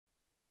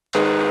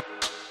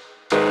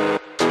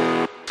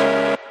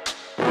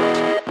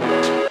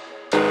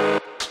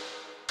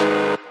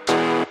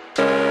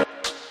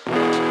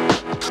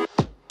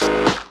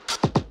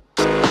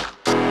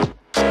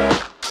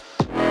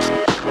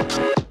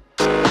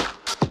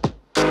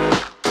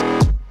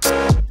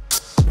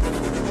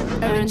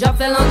and drop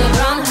fell on the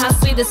ground. How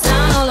sweet the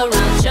sound all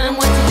around. Show 'em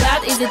what you got,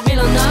 is it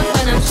real or not?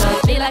 When I'm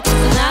shot, feel like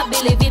it's a not,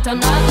 believe it or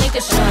not, take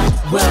a shot.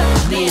 World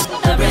need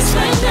a rest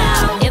right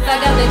now. If I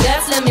got the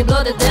guts, let me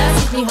blow the dust.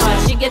 Hit me hard,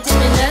 she getting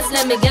me nuts.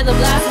 Let me get the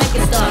blast, make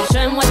it stop. Show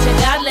 'em what you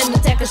got, let me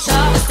take a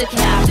shot. It's the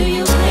cap. Do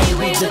you play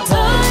with the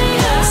toy?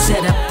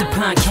 Set up the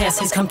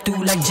podcasts, come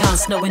through like Jon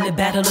Snow in the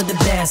battle of the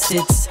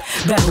bastards.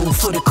 Battle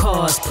for the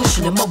cause,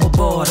 pushing them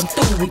overboard. I'm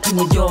through with you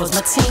and yours.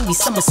 My team, we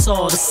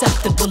somersault,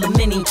 acceptable of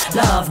many.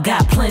 Love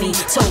got plenty,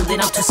 told that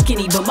I'm too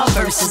skinny, but my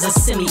verses are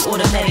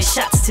semi-automatic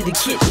shots to the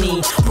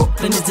kidney.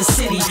 Brooklyn is the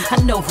city, I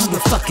know who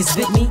the fuck is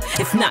with me.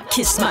 If not,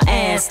 kiss my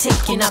ass,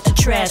 taking out the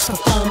trash.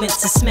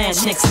 Performance to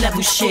smash, next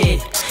level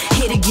shit.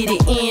 Here to get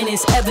it in,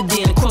 it's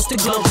evident across the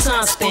globe.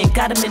 Time spent,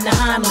 got him in the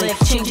Heimlich,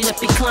 changing up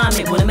the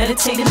climate. When I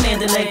meditate in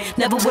Mandalay,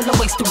 never will I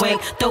waste away.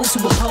 Those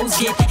who oppose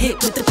get hit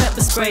with the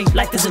pepper spray.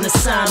 Life is an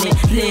assignment,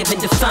 live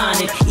and define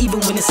it. Even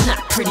when it's not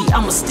pretty,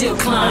 I'ma still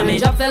climb it.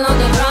 Drop fell on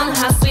the ground,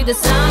 how sweet the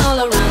sound all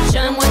around.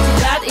 Show 'em what you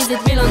got, is it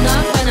real or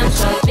not? When I'm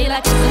shot, feel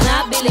like it's a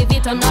not, believe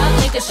it or not,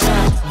 take a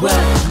shot.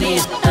 World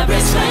need a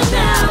rest right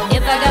now.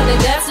 If I got the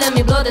guts, let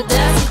me blow the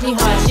dust. Hit me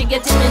hard, she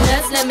getting me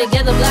nuts. Let me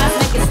get the blast,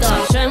 make it stop.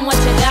 Show 'em what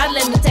you got,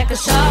 let me take a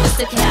shot. It's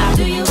the cap.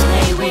 Do you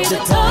play with the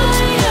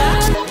toy?